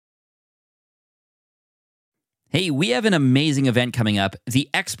Hey, we have an amazing event coming up, the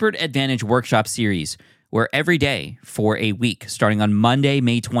Expert Advantage Workshop Series, where every day for a week, starting on Monday,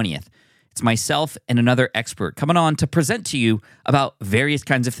 May 20th, it's myself and another expert coming on to present to you about various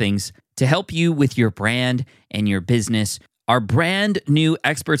kinds of things to help you with your brand and your business. Our brand new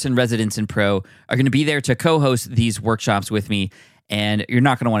experts and residents in Pro are going to be there to co-host these workshops with me, and you're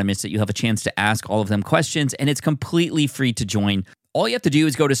not going to want to miss it. You'll have a chance to ask all of them questions, and it's completely free to join. All you have to do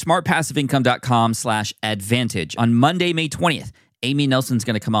is go to smartpassiveincome.com/advantage. On Monday, May 20th, Amy Nelson's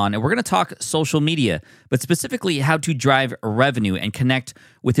going to come on, and we're going to talk social media, but specifically how to drive revenue and connect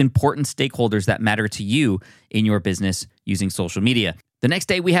with important stakeholders that matter to you in your business using social media. The next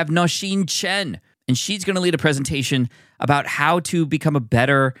day, we have Nosheen Chen, and she's going to lead a presentation about how to become a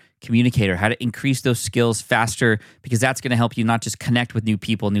better communicator, how to increase those skills faster, because that's going to help you not just connect with new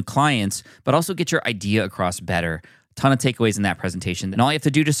people, new clients, but also get your idea across better. Ton of takeaways in that presentation. And all you have to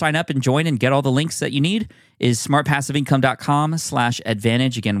do to sign up and join and get all the links that you need is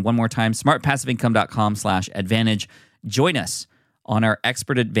smartpassiveincome.com/advantage. Again, one more time, smartpassiveincome.com/advantage. Join us on our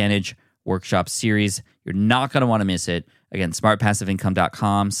Expert Advantage Workshop Series. You're not going to want to miss it. Again,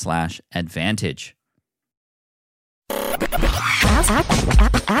 smartpassiveincome.com/advantage.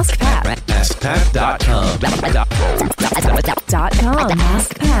 Ask Pat. AskPat.com.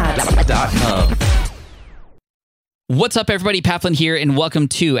 AskPat.com. What's up, everybody? Pat Flynn here, and welcome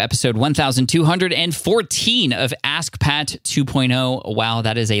to episode 1214 of Ask Pat 2.0. Wow,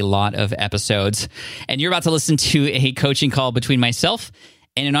 that is a lot of episodes. And you're about to listen to a coaching call between myself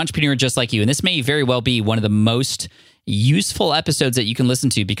and an entrepreneur just like you. And this may very well be one of the most useful episodes that you can listen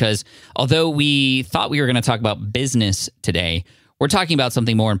to, because although we thought we were going to talk about business today, we're talking about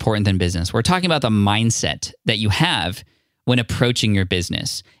something more important than business. We're talking about the mindset that you have when approaching your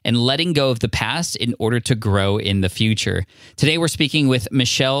business and letting go of the past in order to grow in the future. Today, we're speaking with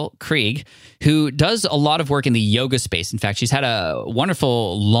Michelle Krieg, who does a lot of work in the yoga space. In fact, she's had a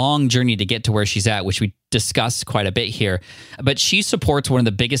wonderful, long journey to get to where she's at, which we discussed quite a bit here. But she supports one of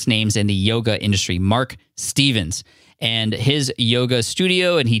the biggest names in the yoga industry, Mark Stevens, and his yoga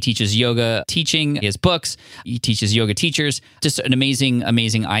studio, and he teaches yoga teaching. He has books. He teaches yoga teachers. Just an amazing,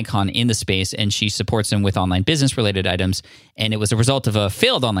 amazing icon in the space, and she supports him with online business-related items. And it was a result of a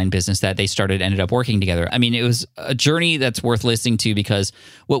failed online business that they ended up working together. I mean, it was a journey that's worth listening to, because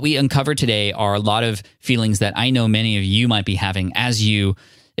what we uncover today are a lot of feelings that I know many of you might be having as you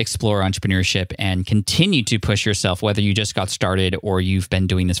explore entrepreneurship and continue to push yourself, whether you just got started or you've been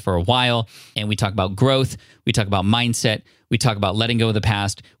doing this for a while. And we talk about growth, we talk about mindset, we talk about letting go of the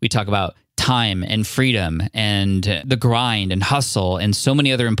past, we talk about time and freedom and the grind and hustle and so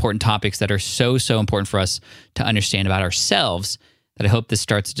many other important topics that are so important for us to understand about ourselves, that I hope this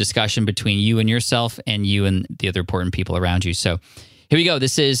starts a discussion between you and yourself and you and the other important people around you. So here we go.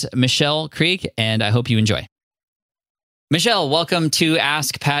 This is Michelle Krieg, and I hope you enjoy. Michelle, welcome to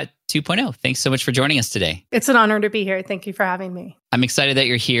Ask Pat 2.0. Thanks so much for joining us today. It's an honor to be here. Thank you for having me. I'm excited that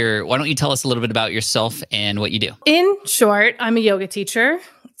you're here. Why don't you tell us a little bit about yourself and what you do? In short, I'm a yoga teacher.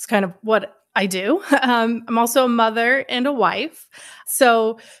 It's kind of what I do. I'm also a mother and a wife.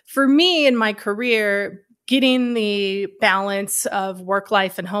 So for me in my career, getting the balance of work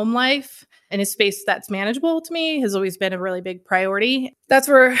life and home life in a space that's manageable to me has always been a really big priority. That's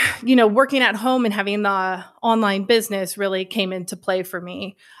where, working at home and having the online business really came into play for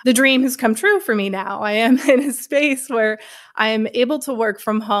me. The dream has come true for me now. I am in a space where I am able to work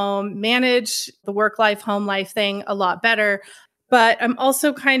from home, manage the work life, home life thing a lot better. But I'm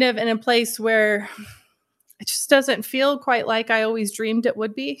also kind of in a place where it just doesn't feel quite like I always dreamed it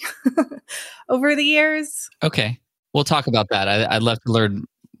would be over the years. Okay. We'll talk about that. I'd love to learn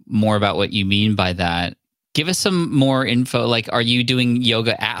more about what you mean by that. Give us some more info. Like, are you doing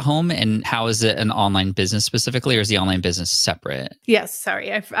yoga at home, and how is it an online business specifically, or is the online business separate? Yes.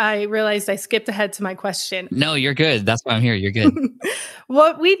 Sorry. I realized I skipped ahead to my question. No, you're good. That's why I'm here. You're good.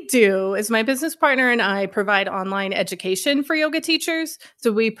 What we do is my business partner and I provide online education for yoga teachers.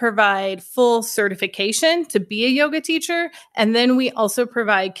 So we provide full certification to be a yoga teacher. And then we also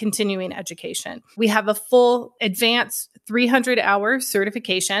provide continuing education. We have a full advanced 300-hour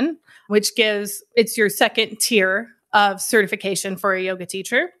certification, which it's your second tier of certification for a yoga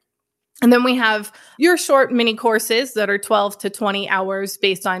teacher. And then we have your short mini courses that are 12 to 20 hours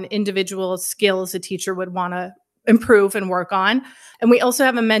based on individual skills a teacher would want to improve and work on. And we also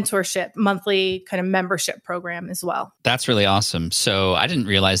have a mentorship monthly kind of membership program as well. That's really awesome. So I didn't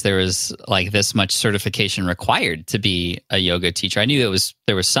realize there was like this much certification required to be a yoga teacher. I knew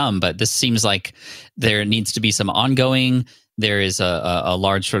there was some, but this seems like there needs to be some ongoing there is a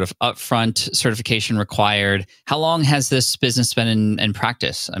large sort of upfront certification required. How long has this business been in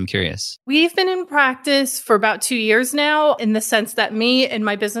practice? I'm curious. We've been in practice for about 2 years now, in the sense that me and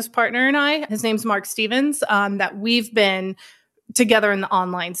my business partner and I, his name's Mark Stevens, that we've been together in the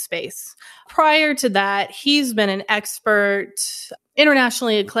online space. Prior to that, he's been an expert,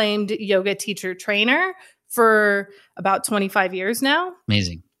 internationally acclaimed yoga teacher trainer for about 25 years now.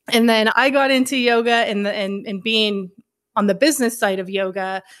 Amazing. And then I got into yoga and being on the business side of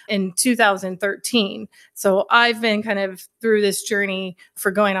yoga in 2013. So I've been kind of through this journey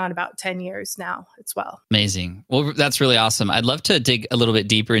for going on about 10 years now as well. Amazing. Well, that's really awesome. I'd love to dig a little bit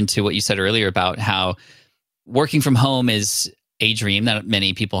deeper into what you said earlier about how working from home is a dream that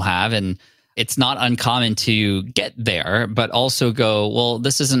many people have. And it's not uncommon to get there, but also go, well,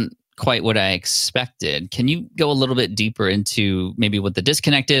 this isn't quite what I expected. Can you go a little bit deeper into maybe what the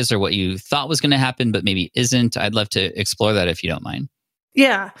disconnect is or what you thought was going to happen, but maybe isn't? I'd love to explore that if you don't mind.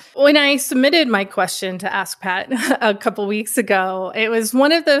 Yeah. When I submitted my question to Ask Pat a couple weeks ago, it was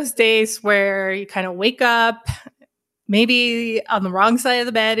one of those days where you kind of wake up, maybe on the wrong side of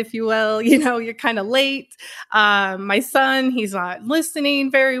the bed, if you will, you're kind of late. My son, he's not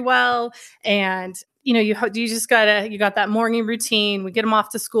listening very well. And you got that morning routine. We get him off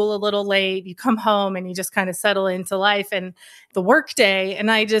to school a little late. You come home and you just kind of settle into life and the work day. And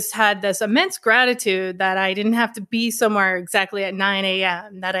I just had this immense gratitude that I didn't have to be somewhere exactly at 9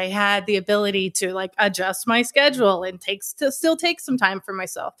 a.m., that I had the ability to adjust my schedule and still take some time for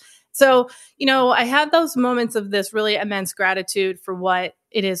myself. So, I had those moments of this really immense gratitude for what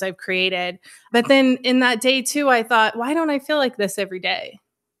it is I've created. But then in that day too, I thought, why don't I feel like this every day?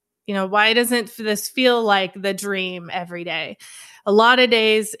 Why doesn't this feel like the dream every day? A lot of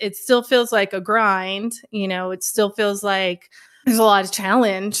days, it still feels like a grind. It still feels like there's a lot of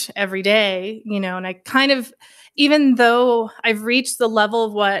challenge every day, and I kind of, even though I've reached the level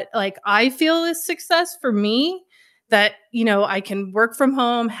of what I feel is success for me, that, I can work from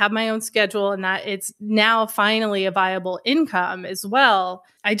home, have my own schedule, and that it's now finally a viable income as well.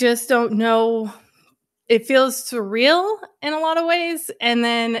 I just don't know. It feels surreal in a lot of ways. And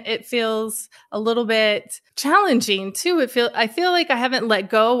then it feels a little bit challenging too. I feel like I haven't let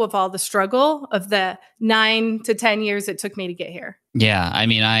go of all the struggle of the 9 to 10 years it took me to get here. Yeah. I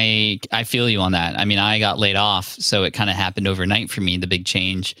mean, I feel you on that. I mean, I got laid off, so it kind of happened overnight for me, the big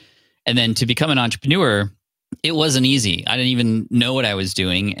change. And then to become an entrepreneur, it wasn't easy. I didn't even know what I was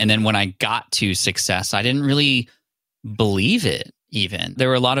doing. And then when I got to success, I didn't really believe it. Even there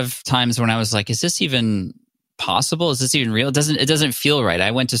were a lot of times when I was like, is this even possible? Is this even real? It doesn't feel right.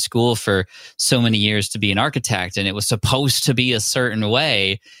 I went to school for so many years to be an architect, and it was supposed to be a certain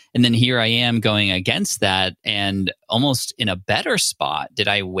way. And then here I am going against that and almost in a better spot. Did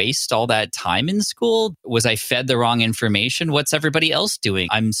I waste all that time in school? Was I fed the wrong information? What's everybody else doing?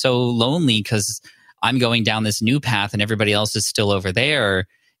 I'm so lonely because I'm going down this new path and everybody else is still over there.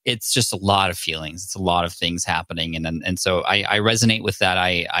 It's just a lot of feelings. It's a lot of things happening. And so I resonate with that.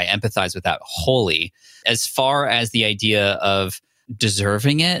 I empathize with that wholly. As far as the idea of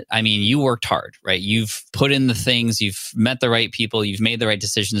deserving it, I mean, you worked hard, right? You've put in the things, you've met the right people, you've made the right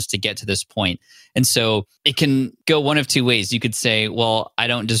decisions to get to this point. And so it can go one of two ways. You could say, well, I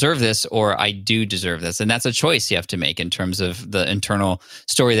don't deserve this, or I do deserve this. And that's a choice you have to make in terms of the internal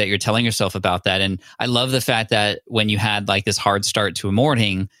story that you're telling yourself about that. And I love the fact that when you had this hard start to a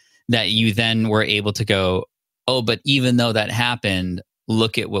morning, that you then were able to go, oh, but even though that happened,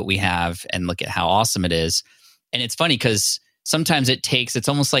 look at what we have and look at how awesome it is. And it's funny because sometimes it's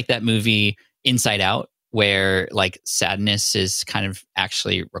almost like that movie Inside Out, where sadness is kind of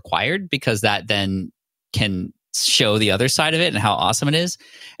actually required because that then can show the other side of it and how awesome it is.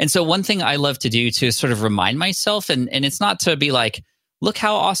 And so one thing I love to do to sort of remind myself, and it's not to be like, look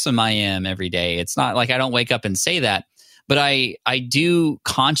how awesome I am every day. It's not like I don't wake up and say that, but I do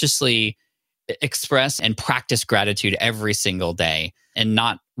consciously express and practice gratitude every single day and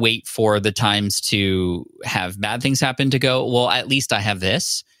not wait for the times to have bad things happen to go, well, at least I have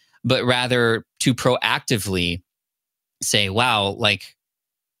this, but rather to proactively say, wow,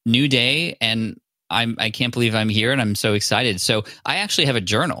 new day, and I can't believe I'm here and I'm so excited. So I actually have a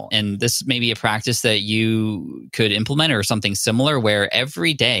journal, and this may be a practice that you could implement or something similar, where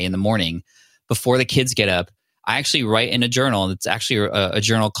every day in the morning before the kids get up, I actually write in a journal. It's actually a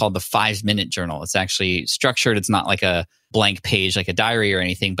journal called the 5-minute journal. It's actually structured. It's not like a blank page, like a diary or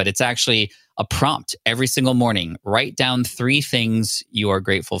anything, but it's actually a prompt every single morning. Write down 3 things you are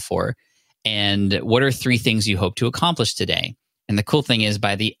grateful for. And what are 3 things you hope to accomplish today? And the cool thing is,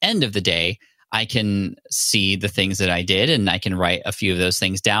 by the end of the day, I can see the things that I did and I can write a few of those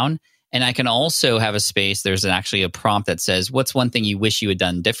things down. And I can also have a space, there's actually a prompt that says, what's one thing you wish you had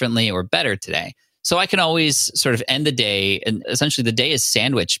done differently or better today? So I can always sort of end the day, and essentially the day is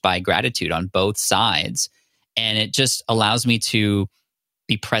sandwiched by gratitude on both sides. And it just allows me to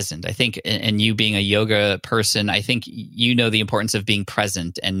be present. I think, and you being a yoga person, I think you know the importance of being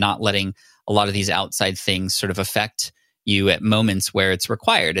present and not letting a lot of these outside things sort of affect you at moments where it's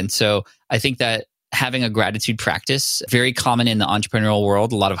required. And so I think that having a gratitude practice, very common in the entrepreneurial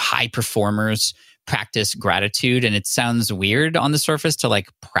world, a lot of high performers practice gratitude. And it sounds weird on the surface to like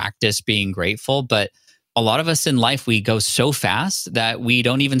practice being grateful, but a lot of us in life, we go so fast that we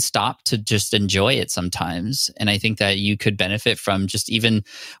don't even stop to just enjoy it sometimes. And I think that you could benefit from just even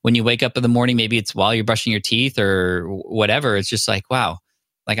when you wake up in the morning, maybe it's while you're brushing your teeth or whatever. It's just like, wow,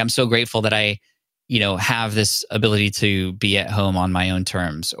 like I'm so grateful that I have this ability to be at home on my own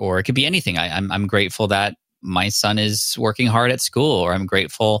terms, or it could be anything. I'm grateful that my son is working hard at school, or I'm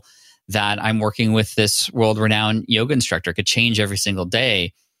grateful that I'm working with this world-renowned yoga instructor. It could change every single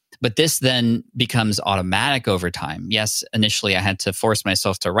day. But this then becomes automatic over time. Yes, initially I had to force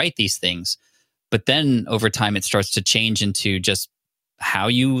myself to write these things, but then over time it starts to change into just how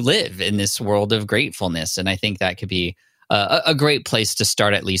you live in this world of gratefulness. And I think that could be a great place to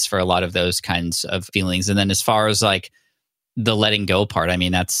start, at least for a lot of those kinds of feelings. And then as far as like the letting go part, I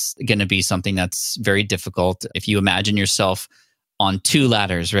mean, that's going to be something that's very difficult. If you imagine yourself on two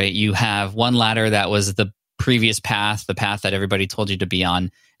ladders, right? You have one ladder that was the previous path, the path that everybody told you to be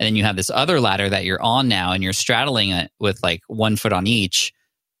on. And then you have this other ladder that you're on now, and you're straddling it with like one foot on each.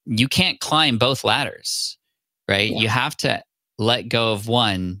 You can't climb both ladders, right? Yeah. You have to let go of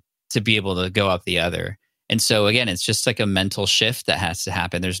one to be able to go up the other. And so again, it's just like a mental shift that has to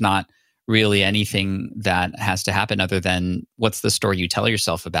happen. There's not really anything that has to happen other than what's the story you tell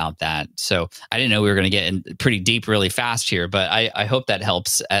yourself about that. So I didn't know we were going to get in pretty deep really fast here, but I hope that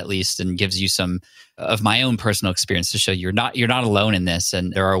helps at least and gives you some of my own personal experience to show you're not alone in this,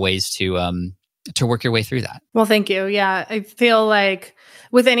 and there are ways to work your way through that. Well, thank you. Yeah, I feel like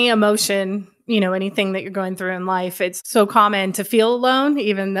with any emotion, anything that you're going through in life, it's so common to feel alone,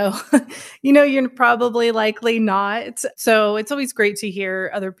 even though, you're probably likely not. So it's always great to hear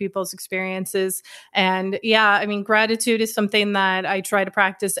other people's experiences. And yeah, I mean, gratitude is something that I try to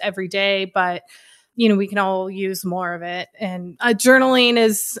practice every day, but we can all use more of it. And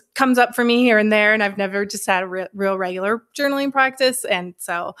journaling comes up for me here and there, and I've never just had a real regular journaling practice. And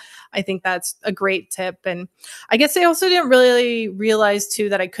so I think that's a great tip. And I guess I also didn't really realize too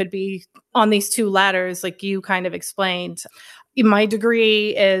that I could be on these two ladders, like you kind of explained. My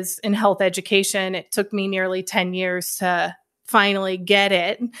degree is in health education. It took me nearly 10 years to finally get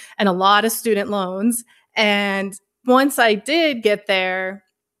it, and a lot of student loans. And once I did get there,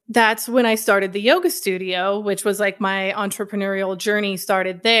 that's when I started the yoga studio, which was like my entrepreneurial journey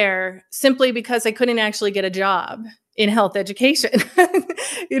started there, simply because I couldn't actually get a job in health education.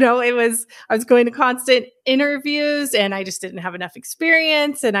 I was going to constant interviews, and I just didn't have enough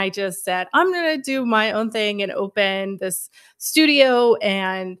experience. And I just said, I'm going to do my own thing and open this studio.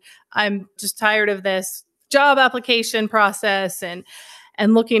 And I'm just tired of this job application process and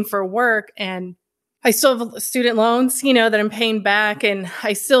looking for work. And I still have student loans, that I'm paying back. And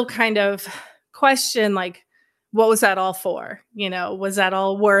I still kind of question, like, what was that all for? Was that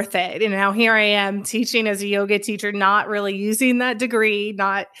all worth it? And now here I am teaching as a yoga teacher, not really using that degree,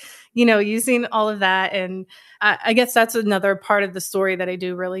 not, using all of that. And I guess that's another part of the story that I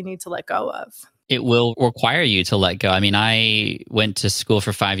do really need to let go of. It will require you to let go. I mean, I went to school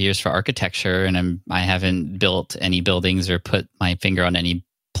for 5 years for architecture, and I haven't built any buildings or put my finger on any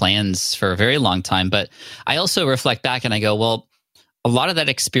plans for a very long time. But I also reflect back and I go, well, a lot of that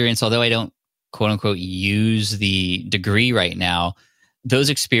experience, although I don't quote unquote use the degree right now, those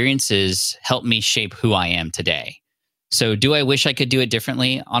experiences help me shape who I am today. So do I wish I could do it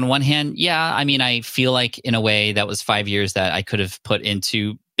differently? On one hand, yeah. I mean, I feel like in a way that was 5 years that I could have put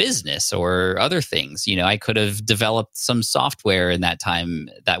into business or other things. I could have developed some software in that time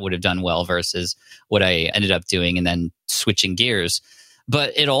that would have done well versus what I ended up doing and then switching gears.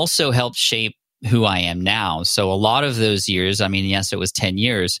 But it also helped shape who I am now. So a lot of those years, I mean, yes, it was 10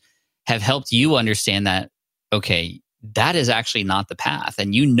 years, have helped you understand that, okay, that is actually not the path.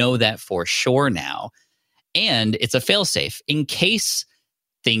 And you know that for sure now. And it's a fail-safe. In case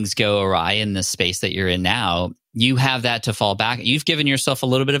things go awry in the space that you're in now, you have that to fall back. You've given yourself a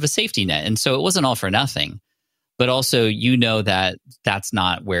little bit of a safety net. And so it wasn't all for nothing. But also, that that's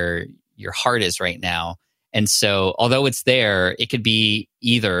not where your heart is right now. And so, although it's there, it could be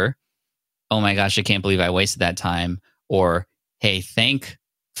either, oh my gosh, I can't believe I wasted that time, or, hey,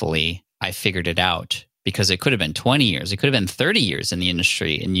 thankfully, I figured it out because it could have been 20 years, it could have been 30 years in the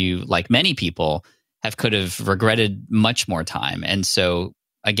industry. And you, like many people, could have regretted much more time. And so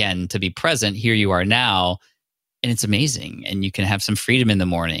again, to be present, here you are now, and it's amazing. And you can have some freedom in the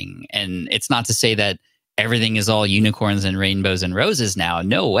morning. And it's not to say that everything is all unicorns and rainbows and roses now.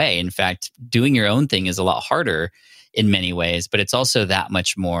 No way. In fact, doing your own thing is a lot harder in many ways, but it's also that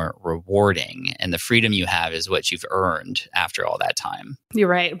much more rewarding. And the freedom you have is what you've earned after all that time. You're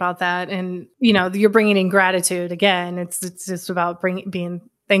right about that. And, you're bringing in gratitude again. It's just about being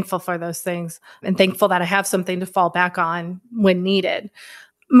thankful for those things and thankful that I have something to fall back on when needed.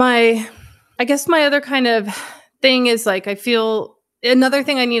 I guess my other kind of thing is like, I feel another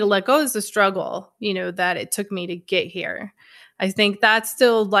thing I need to let go is the struggle, that it took me to get here. I think that's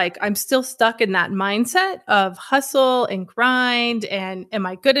still like, I'm still stuck in that mindset of hustle and grind. And am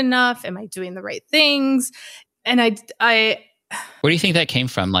I good enough? Am I doing the right things? And where do you think that came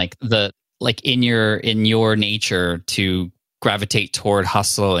from? Like in your nature to gravitate toward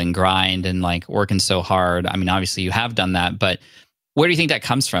hustle and grind and like working so hard. I mean, obviously you have done that, but where do you think that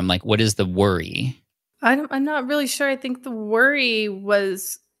comes from? Like, what is the worry? I'm not really sure. I think the worry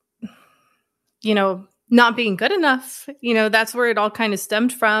was, not being good enough. That's where it all kind of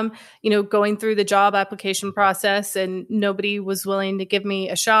stemmed from, going through the job application process, and nobody was willing to give me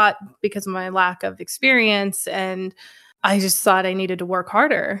a shot because of my lack of experience. And I just thought I needed to work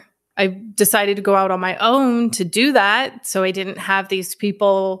harder. I decided to go out on my own to do that. So I didn't have these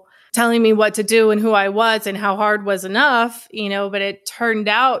people telling me what to do and who I was and how hard was enough, but it turned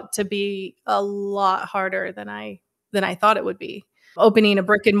out to be a lot harder than I thought it would be. Opening a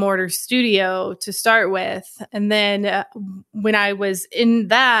brick and mortar studio to start with. And then when I was in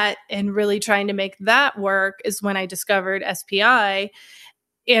that and really trying to make that work is when I discovered SPI,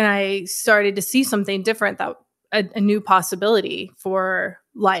 and I started to see something different, that a new possibility for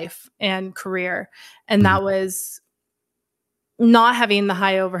life and career. And that was not having the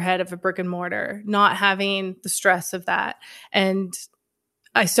high overhead of a brick and mortar, not having the stress of that. And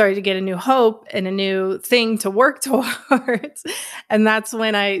I started to get a new hope and a new thing to work towards. And that's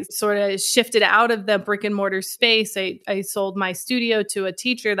when I sort of shifted out of the brick and mortar space. I sold my studio to a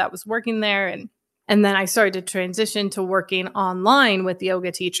teacher that was working there. And then I started to transition to working online with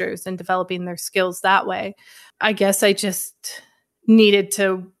yoga teachers and developing their skills that way. I guess I just needed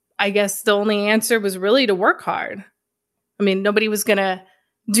to, the only answer was really to work hard. I mean, nobody was going to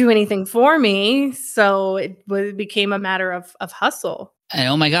do anything for me. So it became a matter of hustle. And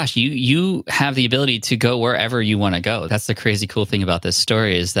oh my gosh, you have the ability to go wherever you want to go. That's the crazy cool thing about this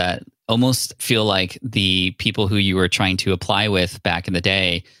story, is that almost feel like the people who you were trying to apply with back in the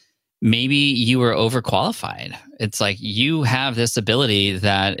day, maybe you were overqualified. It's like you have this ability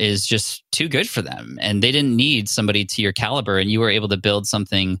that is just too good for them, and they didn't need somebody to your caliber, and you were able to build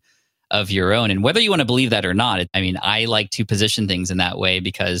something of your own. And whether you want to believe that or not, I mean, I like to position things in that way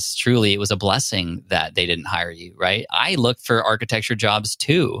because truly it was a blessing that they didn't hire you, right? I looked for architecture jobs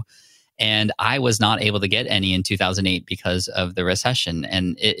too, and I was not able to get any in 2008 because of the recession.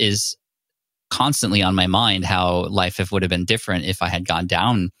 And it is constantly on my mind how life would have been different if I had gone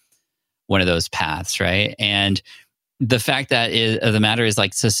down one of those paths, right? And the fact that the matter is,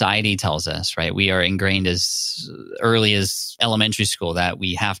 like, society tells us, right? We are ingrained as early as elementary school that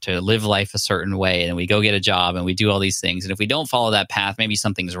we have to live life a certain way, and we go get a job and we do all these things. And if we don't follow that path, maybe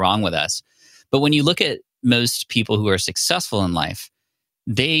something's wrong with us. But when you look at most people who are successful in life,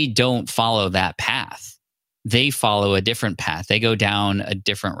 they don't follow that path. They follow a different path. They go down a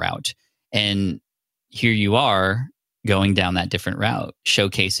different route. And here you are going down that different route,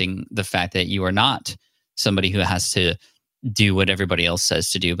 showcasing the fact that you are not somebody who has to do what everybody else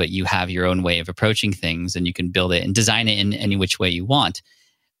says to do, but you have your own way of approaching things, and you can build it and design it in any which way you want.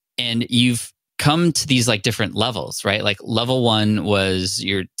 And you've come to these like different levels, right? Like level one was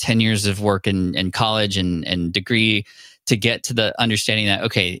your 10 years of work in college and degree to get to the understanding that,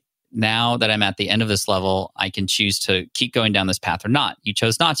 okay, now that I'm at the end of this level, I can choose to keep going down this path or not. You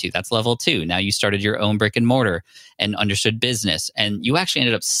chose not to. That's level two. Now you started your own brick and mortar and understood business. And you actually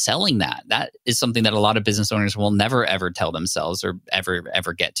ended up selling that. That is something that a lot of business owners will never, ever tell themselves or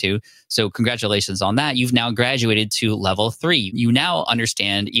ever get to. So congratulations on that. You've now graduated to level three. You now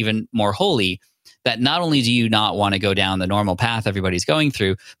understand even more wholly that not only do you not want to go down the normal path everybody's going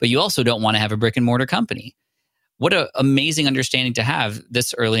through, but you also don't want to have a brick and mortar company. What an amazing understanding to have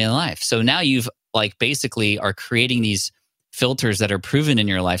this early in life. So now you've like basically are creating these filters that are proven in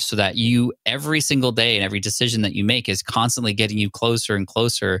your life so that you every single day and every decision that you make is constantly getting you closer and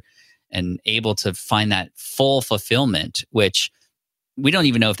closer and able to find that full fulfillment, which we don't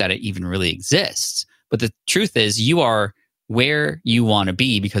even know if that even really exists. But the truth is you are where you want to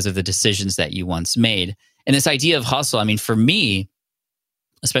be because of the decisions that you once made. And this idea of hustle, I mean, for me,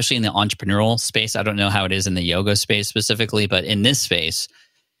 especially in the entrepreneurial space, I don't know how it is in the yoga space specifically, but in this space,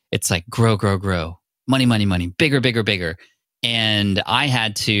 it's like grow, grow, grow, money, money, money, bigger, bigger, bigger. And I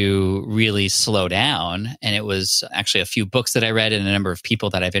had to really slow down. And it was actually a few books that I read and a number of people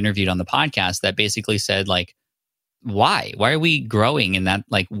that I've interviewed on the podcast that basically said, like, why? Why are we growing in that?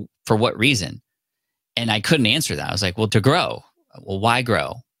 Like, for what reason? And I couldn't answer that. I was like, well, to grow. Well, why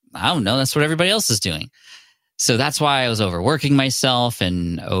grow? I don't know. That's what everybody else is doing. So that's why I was overworking myself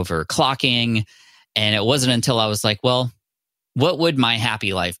and overclocking. And it wasn't until I was like, well, what would my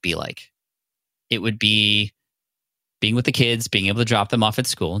happy life be like? It would be being with the kids, being able to drop them off at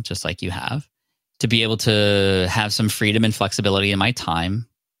school, just like you have, to be able to have some freedom and flexibility in my time,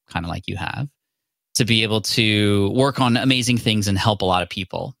 kind of like you have, to be able to work on amazing things and help a lot of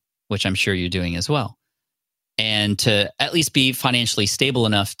people, which I'm sure you're doing as well. And to at least be financially stable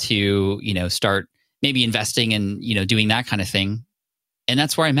enough to, start maybe investing and, doing that kind of thing. And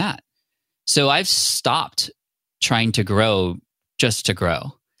that's where I'm at. So I've stopped trying to grow just to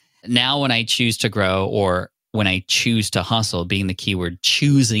grow. Now, when I choose to grow, or when I choose to hustle, being the keyword,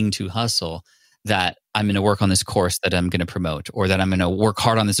 choosing to hustle, that I'm going to work on this course that I'm going to promote, or that I'm going to work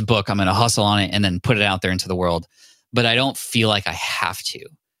hard on this book, I'm going to hustle on it and then put it out there into the world. But I don't feel like I have to.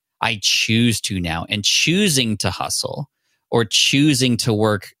 I choose to now. And choosing to hustle or choosing to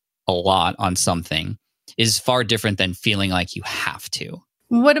work a lot on something is far different than feeling like you have to.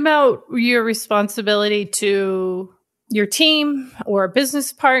 What about your responsibility to your team or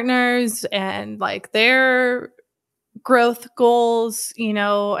business partners and like their growth goals?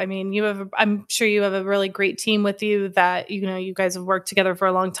 I mean, I'm sure you have a really great team with you that, you guys have worked together for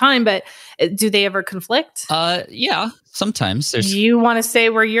a long time, but do they ever conflict? Yeah, sometimes. Do you want to stay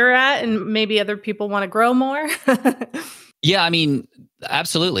where you're at and maybe other people want to grow more? Yeah, I mean,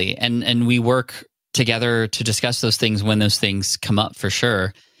 absolutely. And we work together to discuss those things when those things come up, for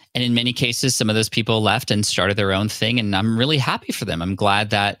sure. And in many cases, some of those people left and started their own thing. And I'm really happy for them. I'm glad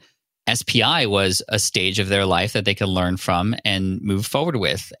that SPI was a stage of their life that they could learn from and move forward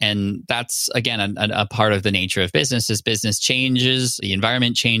with. And that's, again, a part of the nature of business. As business changes, the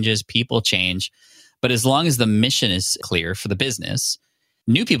environment changes, people change. But as long as the mission is clear for the business,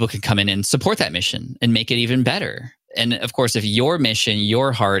 new people can come in and support that mission and make it even better. And of course, if your mission,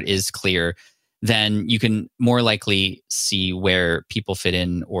 your heart is clear, then you can more likely see where people fit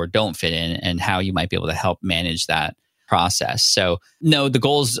in or don't fit in and how you might be able to help manage that process. So no, the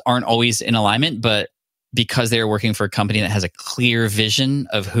goals aren't always in alignment, but because they're working for a company that has a clear vision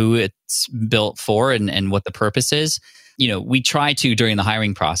of who it's built for and what the purpose is, we try to, during the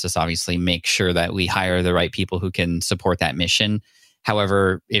hiring process, obviously make sure that we hire the right people who can support that mission.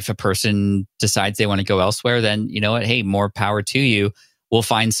 However, if a person decides they want to go elsewhere, then you know what? Hey, more power to you. We'll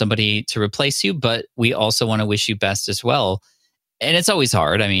find somebody to replace you, but we also want to wish you best as well. And it's always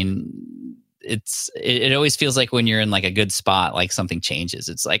hard. I mean, it always feels like when you're in like a good spot, like something changes.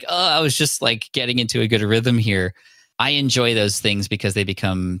 It's like, oh, I was just like getting into a good rhythm here. I enjoy those things because they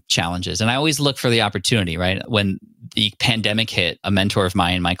become challenges. And I always look for the opportunity, right? When the pandemic hit, a mentor of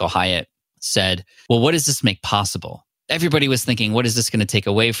mine, Michael Hyatt, said, well, what does this make possible? Everybody was thinking, what is this going to take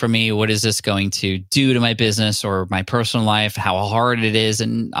away from me? What is this going to do to my business or my personal life? How hard it is.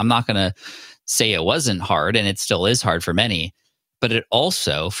 And I'm not going to say it wasn't hard, and it still is hard for many. But it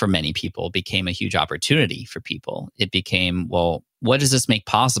also, for many people, became a huge opportunity for people. It became, well, what does this make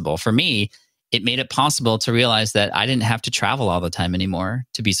possible? For me, it made it possible to realize that I didn't have to travel all the time anymore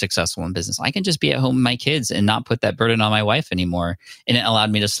to be successful in business. I can just be at home with my kids and not put that burden on my wife anymore. And it allowed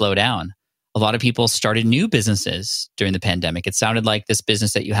me to slow down. A lot of people started new businesses during the pandemic. It sounded like this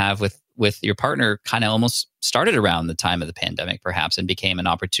business that you have with your partner kind of almost started around the time of the pandemic, perhaps, and became an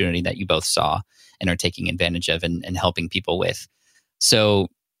opportunity that you both saw and are taking advantage of and helping people with. So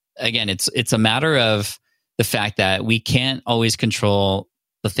again, it's a matter of the fact that we can't always control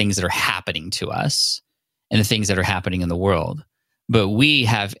the things that are happening to us and the things that are happening in the world. But we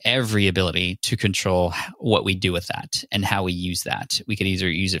have every ability to control what we do with that and how we use that. We can either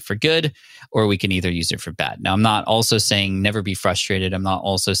use it for good or we can either use it for bad. Now, I'm not also saying never be frustrated. I'm not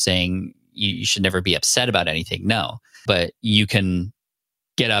also saying you should never be upset about anything. No, but you can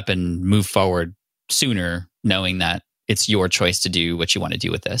get up and move forward sooner knowing that it's your choice to do what you want to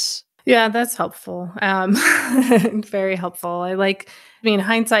do with this. Yeah, that's helpful. Very helpful.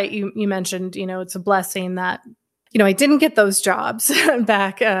 Hindsight, you mentioned, it's a blessing that, I didn't get those jobs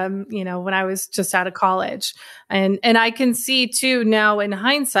back, when I was just out of college. And I can see too now in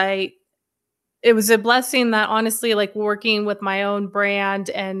hindsight, it was a blessing that honestly, like working with my own brand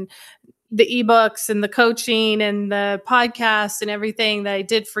and, the ebooks and the coaching and the podcast and everything that I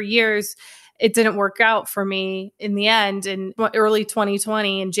did for years, it didn't work out for me in the end. In early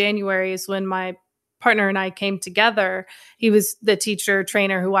 2020, in January, is when my partner and I came together. He was the teacher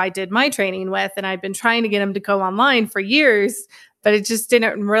trainer who I did my training with, and I'd been trying to get him to go online for years, but it just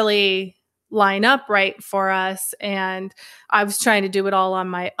didn't really line up right for us. And I was trying to do it all on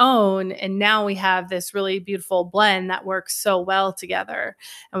my own. And now we have this really beautiful blend that works so well together.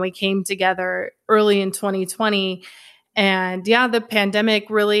 And we came together early in 2020. And yeah, the pandemic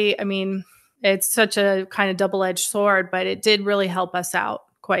really, I mean, it's such a kind of double-edged sword, but it did really help us out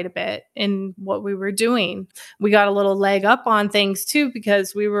quite a bit in what we were doing. We got a little leg up on things too,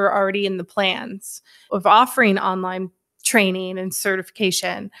 because we were already in the plans of offering online training and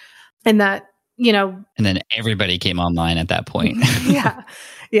certification. And that, and then everybody came online at that point. Yeah.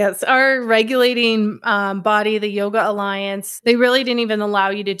 Yes. Our regulating body, the Yoga Alliance, they really didn't even allow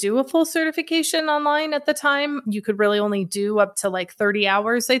you to do a full certification online at the time. You could really only do up to like 30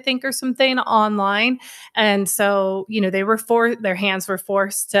 hours, I think, or something online. And so, they were their hands were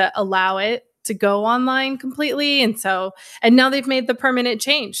forced to allow it to go online completely. And now they've made the permanent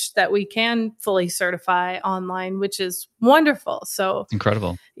change that we can fully certify online, which is wonderful. So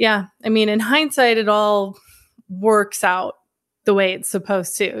incredible. Yeah. I mean, in hindsight, it all works out the way it's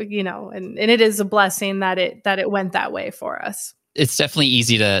supposed to, and it is a blessing that it went that way for us. It's definitely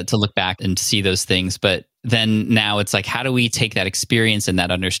easy to look back and see those things. But then now it's like, how do we take that experience and that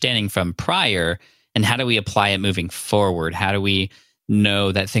understanding from prior, and how do we apply it moving forward? How do we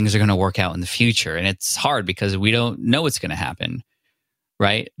know that things are going to work out in the future? And it's hard because we don't know what's going to happen,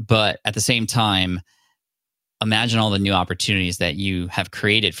 right? But at the same time, imagine all the new opportunities that you have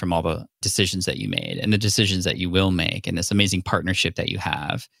created from all the decisions that you made and the decisions that you will make, and this amazing partnership that you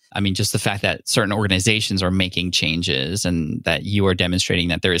have. I mean, just the fact that certain organizations are making changes and that you are demonstrating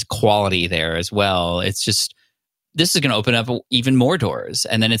that there is quality there as well. It's just, this is going to open up even more doors.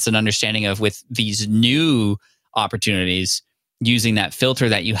 And then it's an understanding of, with these new opportunities, using that filter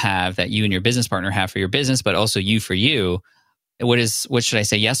that you have, that you and your business partner have for your business, but also you for you. What should I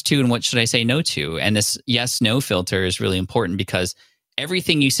say yes to and what should I say no to? And this yes-no filter is really important, because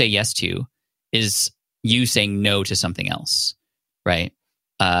everything you say yes to is you saying no to something else, right?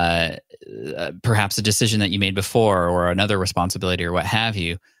 Perhaps a decision that you made before, or another responsibility, or what have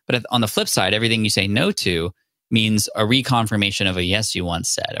you. But on the flip side, everything you say no to means a reconfirmation of a yes you once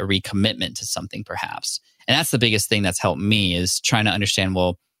said, a recommitment to something perhaps. And that's the biggest thing that's helped me, is trying to understand,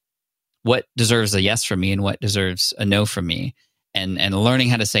 well, what deserves a yes from me and what deserves a no from me. And learning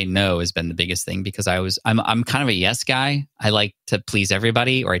how to say no has been the biggest thing, because I'm kind of a yes guy. I like to please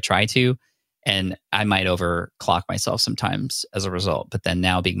everybody, or I try to, and I might overclock myself sometimes as a result. But then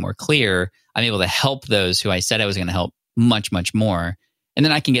now, being more clear, I'm able to help those who I said I was going to help much, much more. And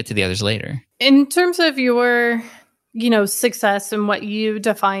then I can get to the others later. In terms of your, success and what you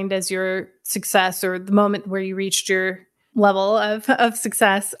defined as your success, or the moment where you reached your level of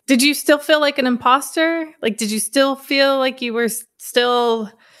success, did you still feel like an imposter? Like, did you still feel like you were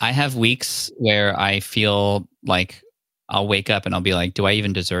still... I have weeks where I feel like I'll wake up and I'll be like, do I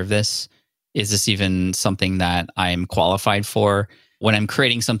even deserve this? Is this even something that I'm qualified for? When I'm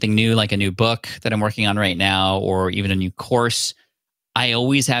creating something new, like a new book that I'm working on right now, or even a new course, I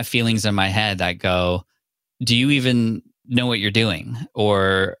always have feelings in my head that go, do you even know what you're doing?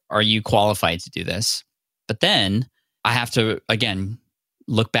 Or are you qualified to do this? But then I have to, again,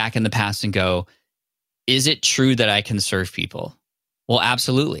 look back in the past and go, is it true that I can serve people? Well,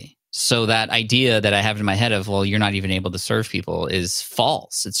 absolutely. So that idea that I have in my head of, well, you're not even able to serve people is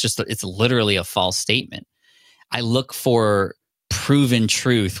false. It's literally a false statement. I look for proven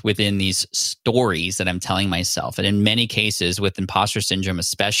truth within these stories that I'm telling myself. And in many cases, with imposter syndrome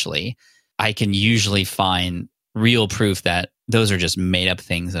especially, I can usually find real proof that those are just made up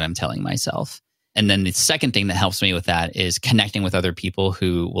things that I'm telling myself. And then the second thing that helps me with that is connecting with other people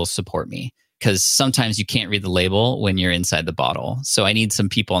who will support me. Because sometimes you can't read the label when you're inside the bottle. So I need some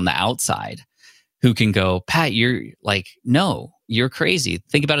people on the outside who can go, Pat, you're like, no, you're crazy.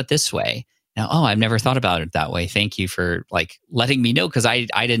 Think about it this way. Now, I've never thought about it that way. Thank you for like letting me know, because I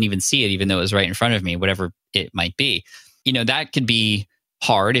didn't even see it, even though it was right in front of me, whatever it might be. That could be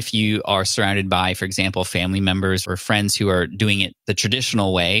hard if you are surrounded by, for example, family members or friends who are doing it the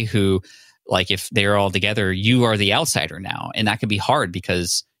traditional way, who, like, if they're all together, you are the outsider now. And that could be hard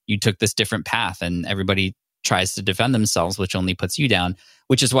because you took this different path and everybody tries to defend themselves, which only puts you down,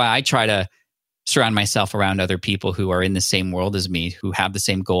 which is why I try to surround myself around other people who are in the same world as me, who have the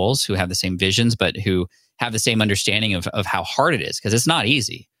same goals, who have the same visions, but who have the same understanding of how hard it is, because it's not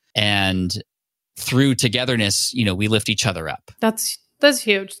easy. And through togetherness, we lift each other up. That's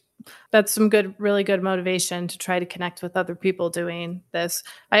huge. That's some really good motivation to try to connect with other people doing this.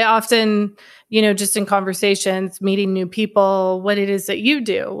 I often, just in conversations, meeting new people, what it is that you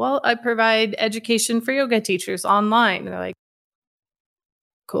do. Well, I provide education for yoga teachers online. They're like,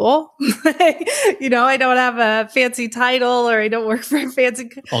 cool. I don't have a fancy title, or I don't work for a fancy.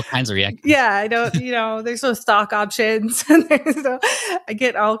 All kinds of reactions. Yeah, I don't, there's no stock options. I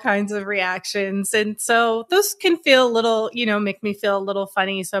get all kinds of reactions. And so those can feel a little, make me feel a little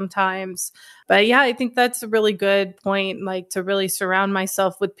funny sometimes. But yeah, I think that's a really good point, like to really surround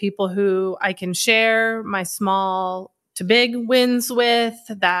myself with people who I can share my small to big wins with,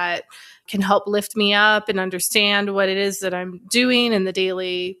 that can help lift me up and understand what it is that I'm doing and the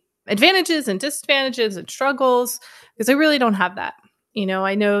daily advantages and disadvantages and struggles, because I really don't have that.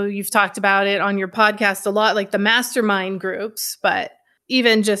 I know you've talked about it on your podcast a lot, like the mastermind groups, but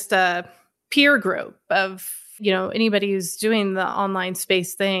even just a peer group of, anybody who's doing the online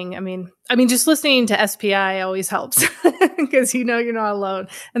space thing. I mean, just listening to SPI always helps because, you're not alone,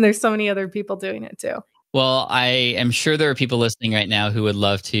 and there's so many other people doing it too. Well, I am sure there are people listening right now who would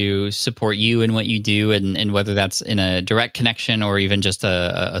love to support you in what you do, and whether that's in a direct connection or even just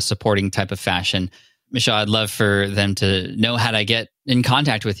a supporting type of fashion. Michelle, I'd love for them to know how to get in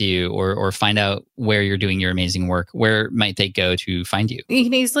contact with you or find out where you're doing your amazing work. Where might they go to find you? You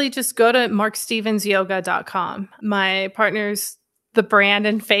can easily just go to markstevensyoga.com. My partner's the brand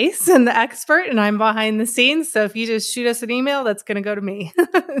and face and the expert, and I'm behind the scenes. So if you just shoot us an email, that's going to go to me.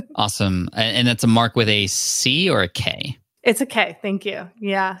 Awesome. And that's a Mark with a C or a K? It's a K. Thank you.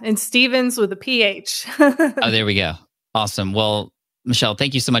 Yeah. And Stevens with a PH. Oh, there we go. Awesome. Well, Michelle,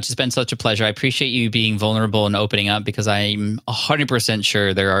 thank you so much. It's been such a pleasure. I appreciate you being vulnerable and opening up, because I'm 100%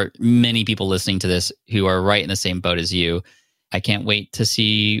 sure there are many people listening to this who are right in the same boat as you. I can't wait to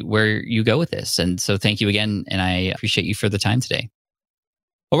see where you go with this. And so thank you again. And I appreciate you for the time today.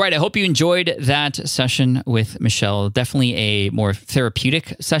 All right, I hope you enjoyed that session with Michelle. Definitely a more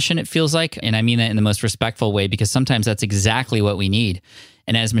therapeutic session, it feels like. And I mean that in the most respectful way, because sometimes that's exactly what we need.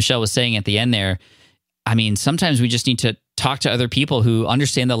 And as Michelle was saying at the end there, sometimes we just need to talk to other people who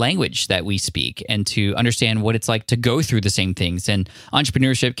understand the language that we speak and to understand what it's like to go through the same things. And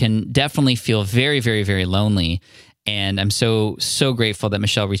entrepreneurship can definitely feel very, very, very lonely. And I'm so grateful that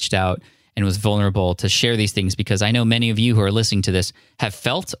Michelle reached out and was vulnerable to share these things, because I know many of you who are listening to this have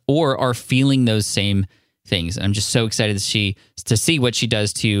felt or are feeling those same things. And I'm just so excited to see what she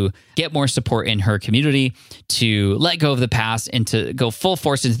does to get more support in her community, to let go of the past, and to go full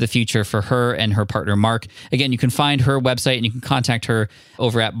force into the future for her and her partner, Mark. Again, you can find her website and you can contact her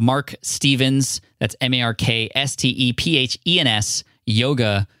over at Mark Stevens. That's MarkStephen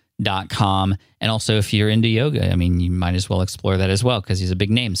yoga.com. And also, if you're into yoga, you might as well explore that as well, because he's a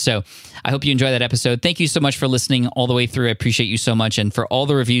big name. So I hope you enjoy that episode. Thank you so much for listening all the way through. I appreciate you so much. And for all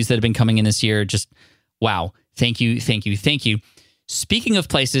the reviews that have been coming in this year, just wow. Thank you. Speaking of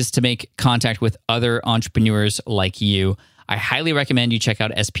places to make contact with other entrepreneurs like you, I highly recommend you check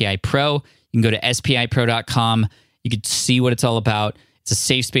out SPI Pro. You can go to spipro.com. You can see what it's all about. It's a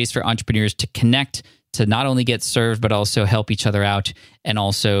safe space for entrepreneurs to connect, to not only get served, but also help each other out, and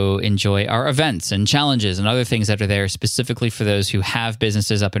also enjoy our events and challenges and other things that are there specifically for those who have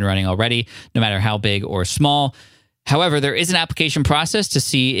businesses up and running already, no matter how big or small. However, there is an application process to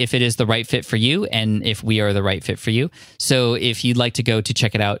see if it is the right fit for you and if we are the right fit for you. So if you'd like to go to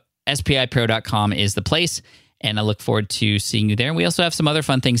check it out, spipro.com is the place, and I look forward to seeing you there. And we also have some other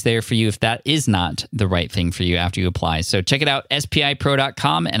fun things there for you if that is not the right thing for you after you apply. So check it out,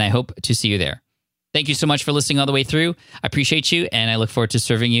 spipro.com, and I hope to see you there. Thank you so much for listening all the way through. I appreciate you, and I look forward to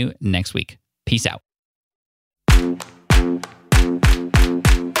serving you next week. Peace out.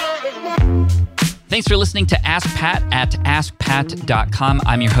 Thanks for listening to Ask Pat at askpat.com.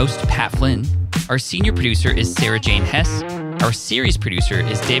 I'm your host, Pat Flynn. Our senior producer is Sarah Jane Hess. Our series producer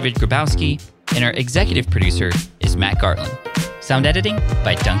is David Grabowski. And our executive producer is Matt Gartland. Sound editing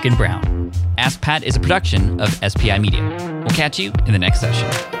by Duncan Brown. Ask Pat is a production of SPI Media. We'll catch you in the next session.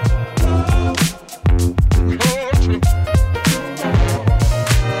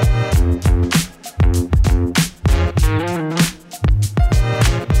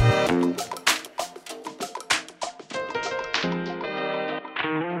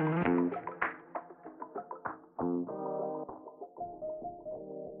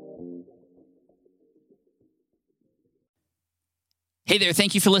 Hey there,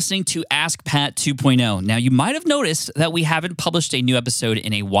 thank you for listening to Ask Pat 2.0. Now, you might have noticed that we haven't published a new episode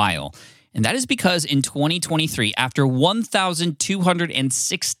in a while, and that is because in 2023, after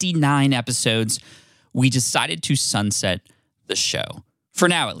 1,269 episodes, we decided to sunset the show. For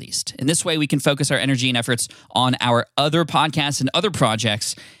now, at least. In this way, we can focus our energy and efforts on our other podcasts and other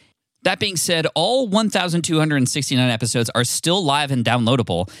projects That being said, all 1,269 episodes are still live and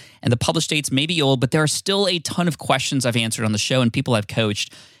downloadable, and the published dates may be old, but there are still a ton of questions I've answered on the show and people I've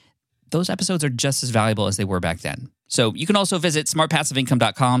coached. Those episodes are just as valuable as they were back then. So you can also visit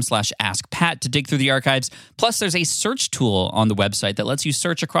smartpassiveincome.com/askpat to dig through the archives. Plus, there's a search tool on the website that lets you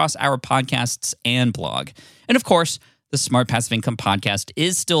search across our podcasts and blog. And of course, the Smart Passive Income podcast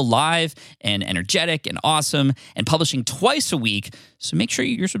is still live and energetic and awesome and publishing twice a week. So make sure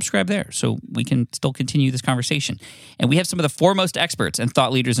you're subscribed there so we can still continue this conversation. And we have some of the foremost experts and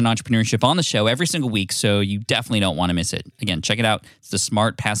thought leaders in entrepreneurship on the show every single week, so you definitely don't want to miss it. Again, check it out. It's the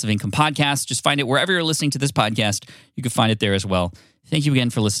Smart Passive Income podcast. Just find it wherever you're listening to this podcast. You can find it there as well. Thank you again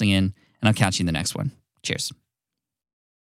for listening in, and I'll catch you in the next one. Cheers.